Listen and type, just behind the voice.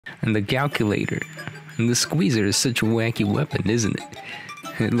And the calculator. And the squeezer is such a wacky weapon, isn't it?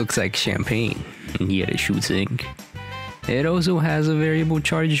 It looks like champagne, and yet it shoots ink. It also has a variable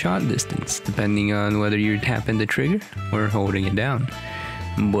charge shot distance, depending on whether you're tapping the trigger or holding it down.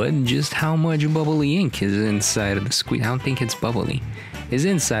 But just how much bubbly ink is inside of the squeezer? I don't think it's bubbly. Is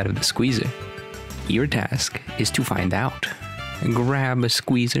inside of the squeezer. Your task is to find out. Grab a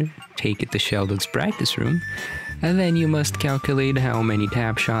squeezer, take it to Sheldon's practice room, and then you must calculate how many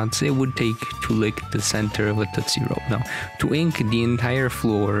tap shots it would take to lick the center of a Tootsie Roll. No, to ink the entire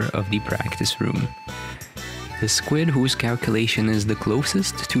floor of the practice room. The squid whose calculation is the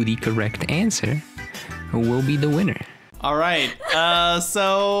closest to the correct answer will be the winner. All right,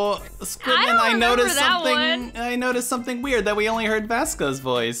 so Squidman, I noticed something weird that we only heard Vasko's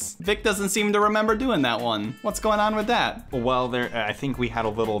voice. Vic doesn't seem to remember doing that one. What's going on with that? Well, I think we had a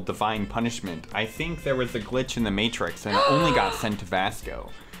little divine punishment. I think there was a glitch in the Matrix and it only got sent to Vasko.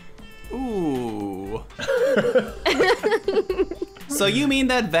 Ooh. So you mean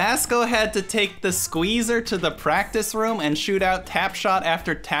that Vasko had to take the squeezer to the practice room and shoot out tap shot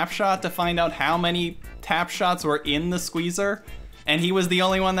after tap shot to find out how many tap shots were in the squeezer? And he was the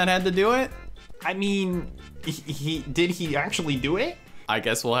only one that had to do it? I mean, did he actually do it? I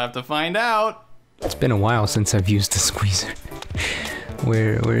guess we'll have to find out. It's been a while since I've used the squeezer.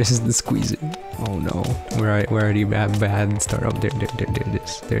 Where is the squeezer? Oh no, we're already bad start. Oh,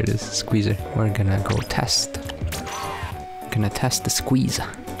 there it is, squeezer. We're gonna go test. Gonna test the squeezer.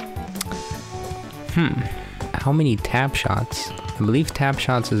 How many tap shots? I believe tap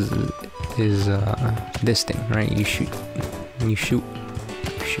shots is this thing, right? You shoot.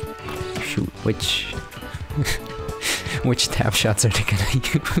 Which tap shots are they gonna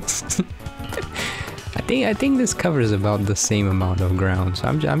use? I think this covers about the same amount of ground, so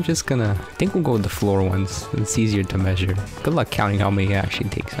I'm just gonna, I think we'll go with the floor ones. It's easier to measure. Good luck counting how many it actually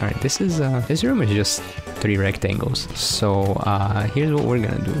takes. All right, this room is just 3 rectangles. So here's what we're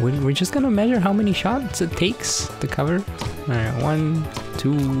gonna do. We're just gonna measure how many shots it takes to cover. All right, 1,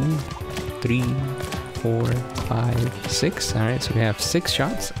 2, 3, 4, 5, 6. All right, so we have 6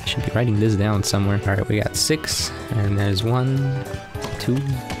 shots. I should be writing this down somewhere. All right, we got 6, and there's 1, 2,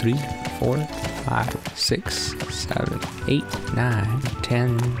 3, 4, 5, 6, 7, 8, 9,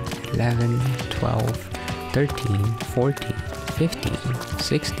 10, 11, 12, 13, 14, 15,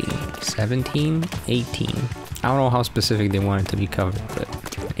 16, 17, 18. I don't know how specific they want it to be covered, but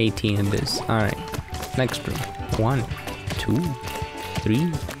 18 it is. Alright, next room. 1, 2,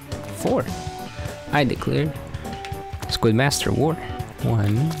 3, 4. I declare SquidMaster war.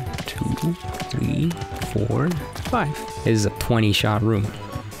 1, 2, 3, 4, 5. This is a 20-shot room.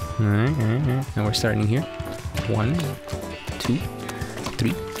 Alright. And we're starting here. 1, 2,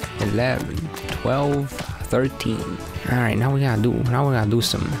 3, 11, 12, 13. Alright, now we gotta do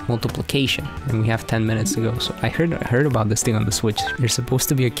some multiplication. And we have 10 minutes to go. So I heard about this thing on the Switch. There's supposed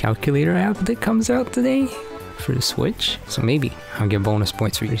to be a calculator app that comes out today for the Switch. So maybe I'll get bonus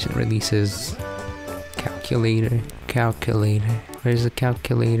points for recent releases. Calculator. Where's the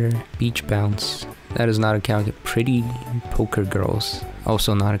calculator? Beach bounce. That is not a calculator. Pretty poker girls.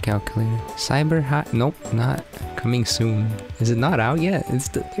 Also not a calculator. Cyber hot. Nope, not coming soon. Is it not out yet?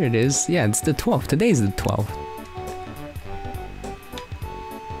 There it is. Yeah, it's the 12th. Today's the 12th.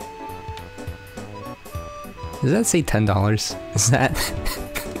 Does that say $10? Is that?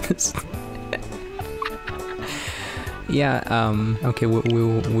 Yeah, okay, we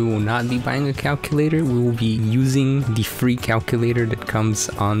will not be buying a calculator. We will be using the free calculator that comes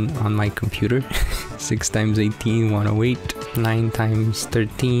on my computer. 6 times 18, 108. 9 times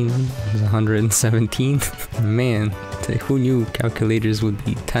 13 is 117. Man, who knew calculators would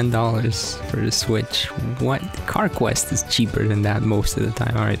be $10 for the Switch? What? CarQuest is cheaper than that most of the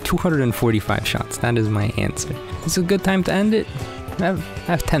time. Alright, 245 shots. That is my answer. It's a good time to end it. I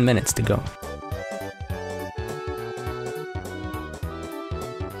have 10 minutes to go.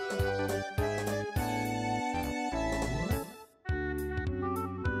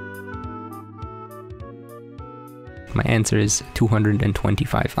 My answer is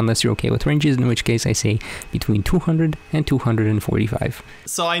 225, unless you're okay with ranges, in which case I say between 200 and 245.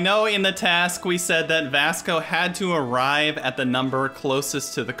 So I know in the task we said that Vasko had to arrive at the number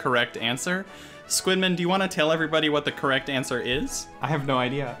closest to the correct answer. Squidman, do you want to tell everybody what the correct answer is? I have no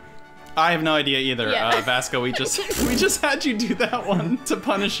idea. I have no idea either. Yeah. Vasko, we just had you do that one to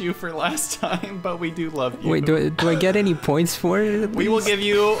punish you for last time, but we do love you. Wait, do I get any points for it? We will give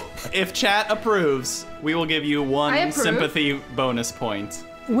you, if chat approves, we will give you 1 sympathy bonus point.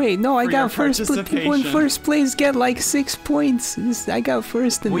 Wait, no, I for got your first. But people in participation. first place get like 6 points. I got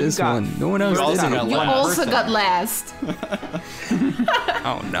first in Well, you this got- one. No one else you also did got it. You last. also got last.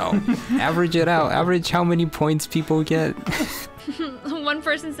 Oh no. Average it out. Average how many points people get. One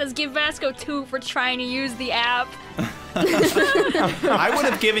person says give Vasko 2 for trying to use the app. I would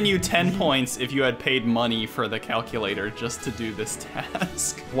have given you 10 points if you had paid money for the calculator just to do this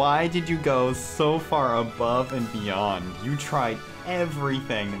task. Why did you go so far above and beyond? You tried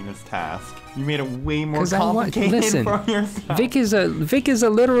everything in this task. You made it way more 'Cause I want- complicated listen, for yourself. Vic is a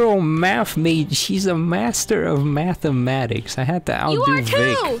literal math mage. She's a master of mathematics. I had to You outdo are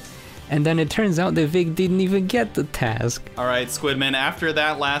Vic. too! And then it turns out that Vic didn't even get the task. All right, Squidman, after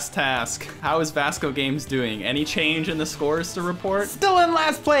that last task, how is Vasko Games doing? Any change in the scores to report? Still in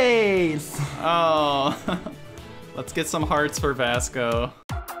last place! Oh, let's get some hearts for Vasko.